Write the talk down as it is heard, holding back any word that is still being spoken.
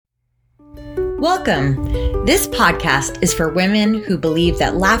Welcome. This podcast is for women who believe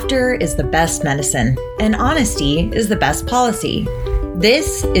that laughter is the best medicine and honesty is the best policy.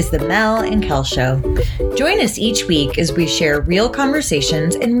 This is the Mel and Kel Show. Join us each week as we share real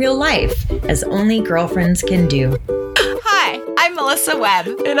conversations in real life, as only girlfriends can do. Hi, I'm Melissa Webb.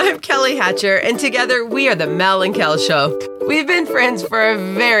 And I'm Kelly Hatcher, and together we are the Mel and Kel Show. We've been friends for a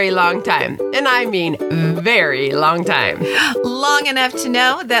very long time, and I mean very long time. Long enough to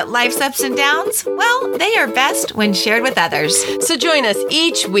know that life's ups and downs, well, they are best when shared with others. So join us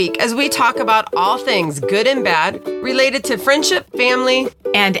each week as we talk about all things good and bad related to friendship, family,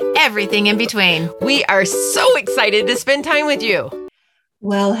 and everything in between. We are so excited to spend time with you.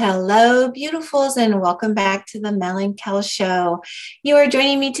 Well, hello, beautifuls, and welcome back to the Mel and Kel Show. You are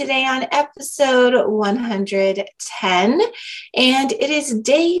joining me today on episode 110, and it is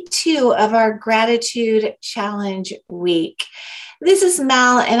day 2 of our Gratitude Challenge week. This is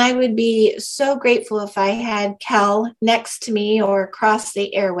Mel, and I would be so grateful if I had Kel next to me or across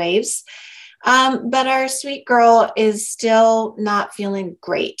the airwaves, but our sweet girl is still not feeling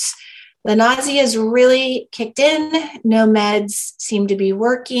great. The nausea is really kicked in. No meds seem to be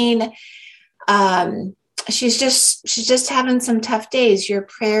working. She's just having some tough days. Your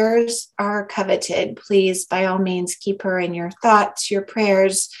prayers are coveted. Please, by all means, keep her in your thoughts, your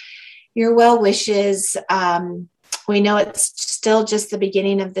prayers, your well wishes. We know it's still just the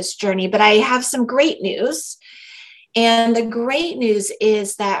beginning of this journey, but I have some great news. And the great news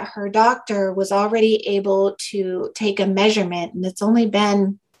is that her doctor was already able to take a measurement, and it's only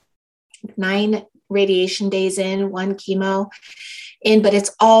been 9 radiation days in, 1 chemo in, but it's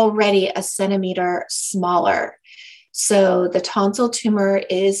already a centimeter smaller. So the tonsil tumor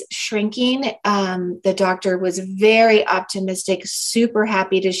is shrinking. The doctor was very optimistic, super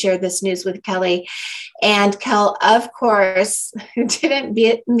happy to share this news with Kelly. And Kel, of course, didn't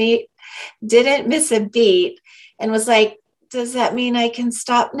miss a beat and was like, "Does that mean I can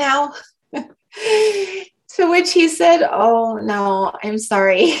stop now?" To which he said, "Oh, no, I'm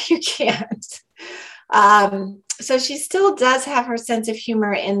sorry, you can't." So she still does have her sense of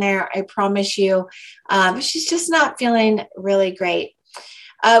humor in there, I promise you. But she's just not feeling really great.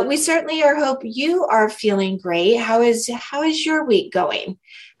 We certainly hope you are feeling great. How is your week going?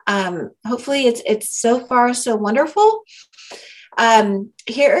 Hopefully it's so far so wonderful.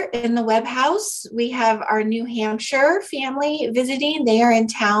 Here in the Webb house, we have our New Hampshire family visiting. They are in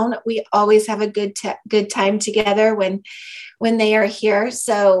town. We always have a good time together when they are here.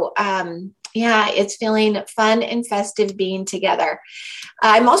 So, it's feeling fun and festive being together.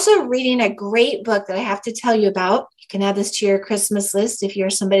 I'm also reading a great book that I have to tell you about. You can add this to your Christmas list if you're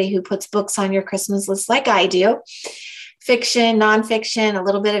somebody who puts books on your Christmas list like I do. Fiction, nonfiction, a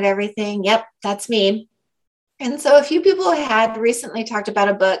little bit of everything. Yep, that's me. And so a few people had recently talked about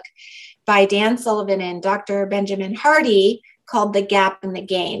a book by Dan Sullivan and Dr. Benjamin Hardy called The Gap and the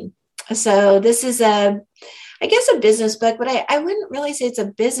Gain. So this is a business book, but I wouldn't really say it's a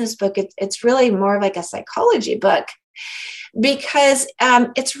business book. It's really more like a psychology book because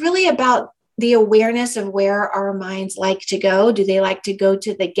it's really about the awareness of where our minds like to go. Do they like to go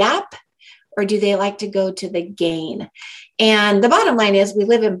to the gap or do they like to go to the gain? And the bottom line is we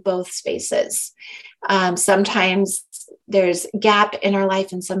live in both spaces. Sometimes there's gap in our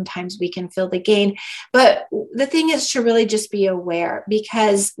life and sometimes we can feel the gain. But the thing is to really just be aware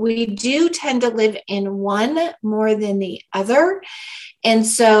because we do tend to live in one more than the other. And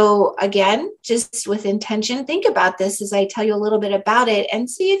so again, just with intention, think about this as I tell you a little bit about it and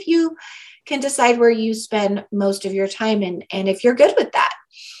see if you can decide where you spend most of your time and if you're good with that.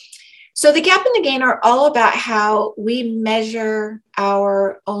 So the gap and the gain are all about how we measure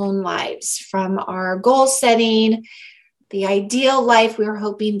our own lives from our goal setting, the ideal life we're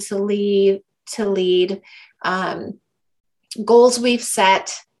hoping to lead, goals we've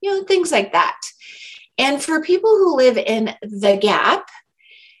set, things like that. And for people who live in the gap,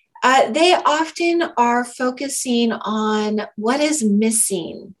 they often are focusing on what is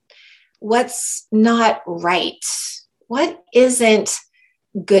missing, what's not right, what isn't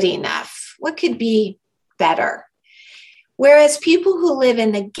good enough, what could be better. Whereas people who live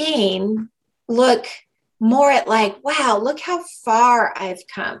in the gain look more at like, wow, look how far I've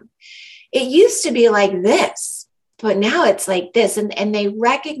come. It used to be like this, but now it's like this. And they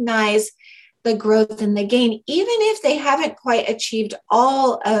recognize the growth and the gain, even if they haven't quite achieved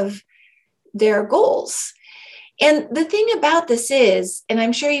all of their goals. And the thing about this is, and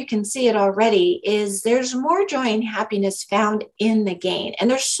I'm sure you can see it already, is there's more joy and happiness found in the gain.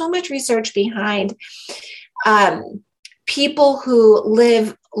 And there's so much research behind people who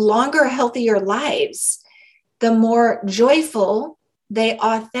live longer, healthier lives. The more joyful they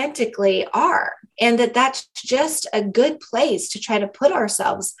authentically are, and that's just a good place to try to put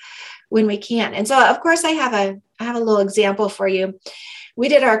ourselves when we can. And so, of course, I have a little example for you. We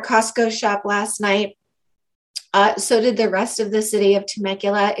did our Costco shop last night. So did the rest of the city of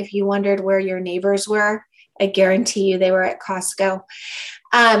Temecula. If you wondered where your neighbors were, I guarantee you they were at Costco.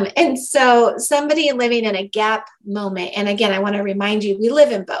 And so somebody living in a gap moment, and again, I want to remind you, we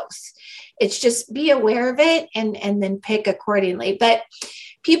live in both. It's just be aware of it and then pick accordingly. But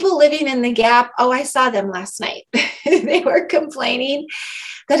people living in the gap, I saw them last night. They were complaining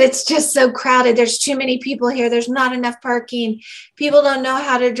that it's just so crowded. There's too many people here. There's not enough parking. People don't know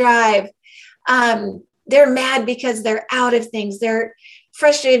how to drive. They're mad because they're out of things. They're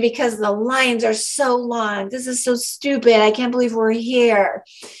frustrated because the lines are so long. This is so stupid. I can't believe we're here.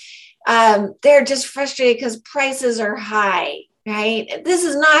 They're just frustrated because prices are high, right? This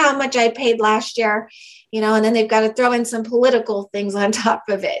is not how much I paid last year, and then they've got to throw in some political things on top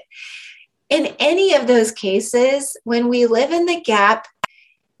of it. In any of those cases, when we live in the gap,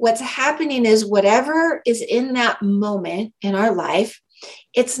 what's happening is whatever is in that moment in our life,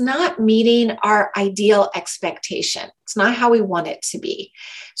 it's not meeting our ideal expectation. It's not how we want it to be.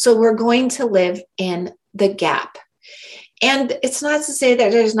 So we're going to live in the gap. And it's not to say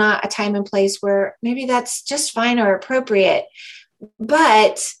that there's not a time and place where maybe that's just fine or appropriate,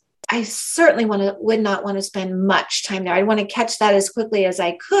 but I certainly would not want to spend much time there. I want to catch that as quickly as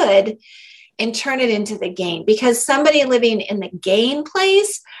I could and turn it into the gain, because somebody living in the gain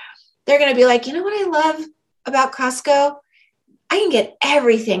place, they're going to be like, you know what I love about Costco? I can get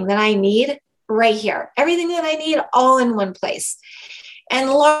everything that I need right here. Everything that I need all in one place. And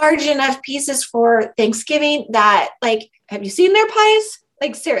large enough pieces for Thanksgiving that, have you seen their pies?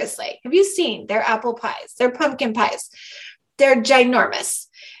 Seriously, have you seen their apple pies, their pumpkin pies? They're ginormous,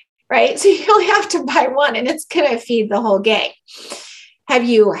 right? So you only have to buy one and it's going to feed the whole gang. Have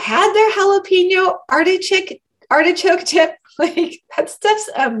you had their jalapeno artichoke dip? That stuff's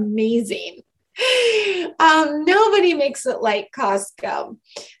amazing. Nobody makes it like Costco.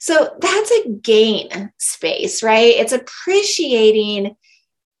 So that's a gain space, right? It's appreciating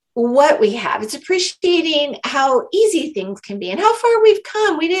what we have. It's appreciating how easy things can be and how far we've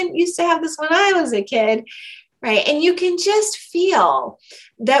come. We didn't used to have this when I was a kid, right? And you can just feel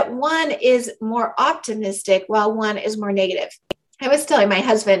that one is more optimistic while one is more negative. I was telling my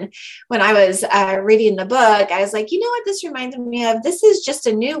husband when I was reading the book, I was like, you know what this reminds me of? This is just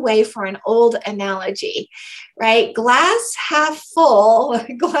a new way for an old analogy, right? Glass half full,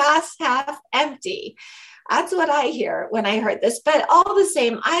 glass half empty. That's what I hear when I heard this. But all the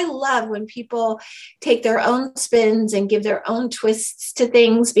same, I love when people take their own spins and give their own twists to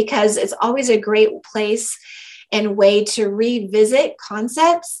things, because it's always a great place and way to revisit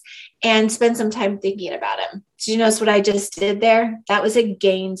concepts and spend some time thinking about them. Did you notice what I just did there? That was a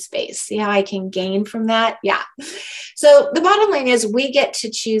gain space. See how I can gain from that? Yeah. So the bottom line is we get to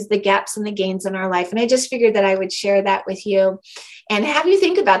choose the gaps and the gains in our life. And I just figured that I would share that with you and have you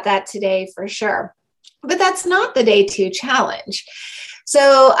think about that today for sure. But that's not the day 2 challenge.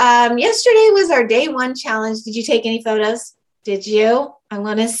 So yesterday was our day 1 challenge. Did you take any photos? Did you? I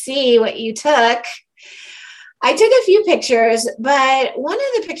want to see what you took. I took a few pictures, but one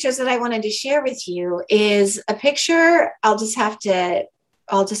of the pictures that I wanted to share with you is a picture. I'll just have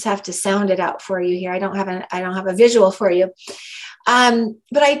to sound it out for you here. I don't have a visual for you.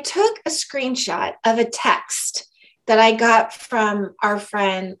 But I took a screenshot of a text that I got from our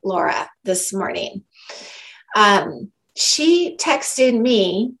friend Laura this morning. She texted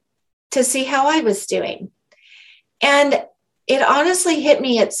me to see how I was doing. And it honestly hit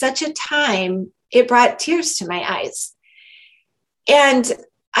me at such a time. It brought tears to my eyes. And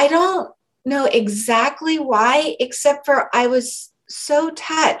I don't know exactly why, except for I was so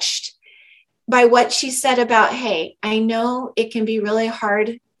touched by what she said about, hey, I know it can be really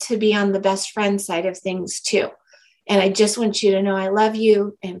hard to be on the best friend side of things too. And I just want you to know I love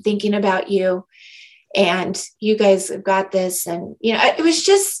you and thinking about you. And you guys have got this. And, it was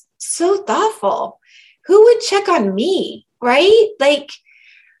just so thoughtful. Who would check on me, right?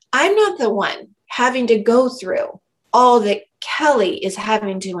 I'm not the one having to go through all that Kelly is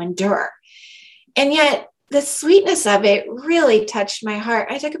having to endure. And yet the sweetness of it really touched my heart.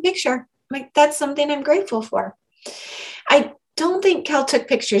 I took a picture. That's something I'm grateful for. I don't think Kel took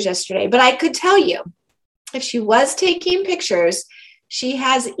pictures yesterday, but I could tell you if she was taking pictures, she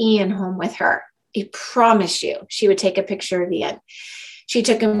has Ian home with her. I promise you she would take a picture of Ian. She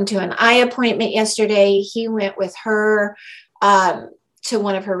took him to an eye appointment yesterday. He went with her to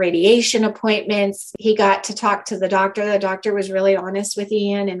one of her radiation appointments. He got to talk to the doctor. The doctor was really honest with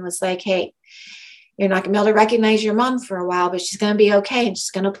Ian and was like, hey, You're not going to be able to recognize your mom for a while, but she's going to be okay. And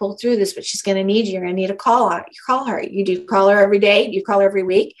she's going to pull through this, but she's going to need you. You're going to need to call her. You do call her every day. You call her every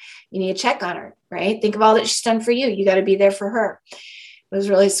week. You need to check on her, right? Think of all that she's done for you. You got to be there for her. It was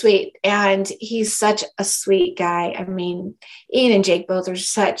really sweet. And he's such a sweet guy. I mean, Ian and Jake both are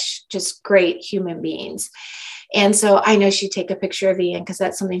such just great human beings. And so I know she'd take a picture of Ian because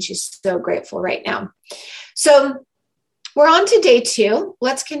that's something she's so grateful right now. So we're on to day 2.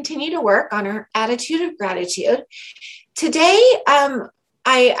 Let's continue to work on our attitude of gratitude. Today,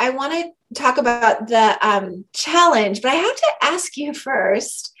 I want to talk about the challenge, but I have to ask you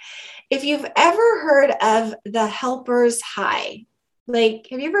first if you've ever heard of the helper's high. Like,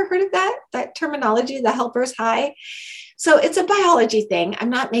 have you ever heard of that terminology, the helper's high? So it's a biology thing. I'm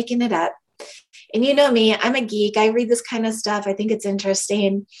not making it up. And you know me, I'm a geek. I read this kind of stuff. I think it's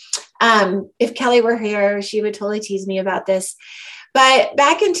interesting. If Kelly were here, she would totally tease me about this. But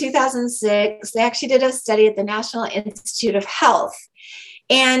back in 2006, they actually did a study at the National Institute of Health.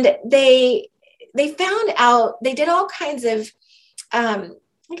 And they found out, they did all kinds of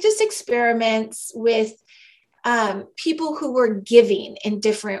just experiments with people who were giving in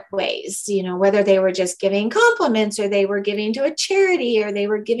different ways, whether they were just giving compliments or they were giving to a charity or they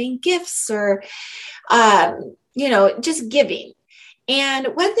were giving gifts or, just giving. And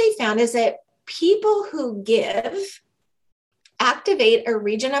what they found is that people who give activate a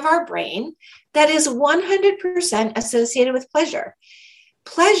region of our brain that is 100% associated with pleasure.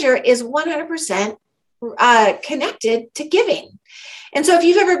 Pleasure is 100% connected to giving. And so if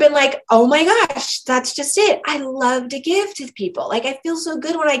you've ever been like, oh my gosh, that's just it. I love to give to people. Like, I feel so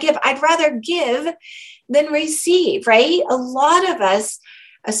good when I give. I'd rather give than receive, right? A lot of us,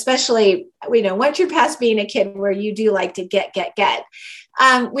 especially, once you're past being a kid where you do like to get,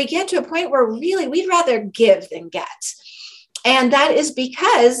 we get to a point where really we'd rather give than get. And that is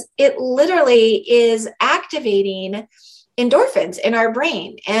because it literally is activating endorphins in our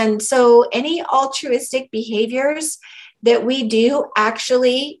brain. And so any altruistic behaviors that we do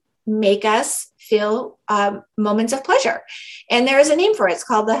actually make us feel moments of pleasure. And there is a name for it. It's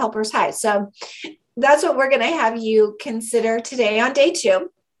called the helper's high. So that's what we're going to have you consider today on day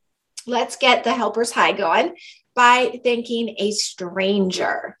 2. Let's get the helper's high going by thanking a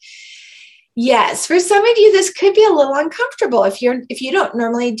stranger. Yes, for some of you, this could be a little uncomfortable if you don't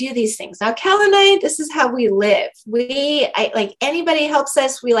normally do these things. Now, Cal and I, this is how we live. Like anybody helps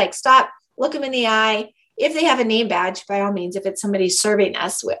us, we stop, look them in the eye. If they have a name badge, by all means, if it's somebody serving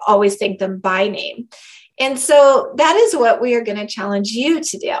us, we always thank them by name. And so that is what we are going to challenge you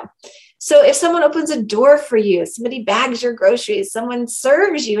to do. So if someone opens a door for you, somebody bags your groceries, someone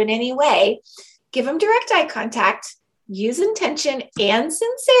serves you in any way, give them direct eye contact, use intention and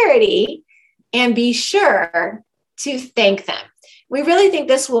sincerity, and be sure to thank them. We really think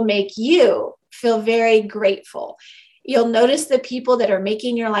this will make you feel very grateful. You'll notice the people that are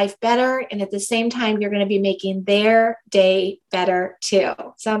making your life better. And at the same time, you're going to be making their day better too.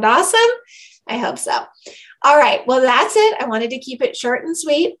 Sound awesome? I hope so. All right. Well, that's it. I wanted to keep it short and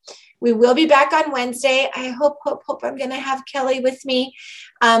sweet. We will be back on Wednesday. I hope I'm going to have Kelly with me.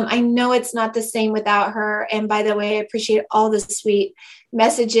 I know it's not the same without her. And by the way, I appreciate all the sweet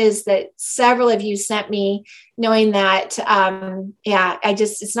messages that several of you sent me, knowing that,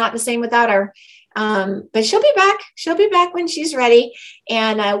 it's not the same without her. But she'll be back. She'll be back when she's ready.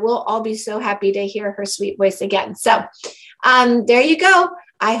 And we'll all be so happy to hear her sweet voice again. So there you go.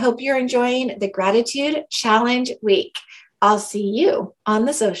 I hope you're enjoying the Gratitude Challenge Week. I'll see you on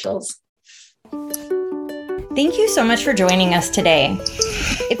the socials. Thank you so much for joining us today.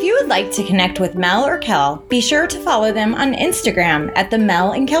 If you would like to connect with Mel or Kel, be sure to follow them on Instagram at The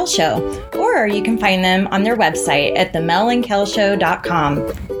Mel and Kel Show, or you can find them on their website at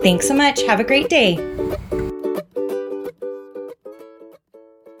themelandkelshow.com. Thanks so much. Have a great day.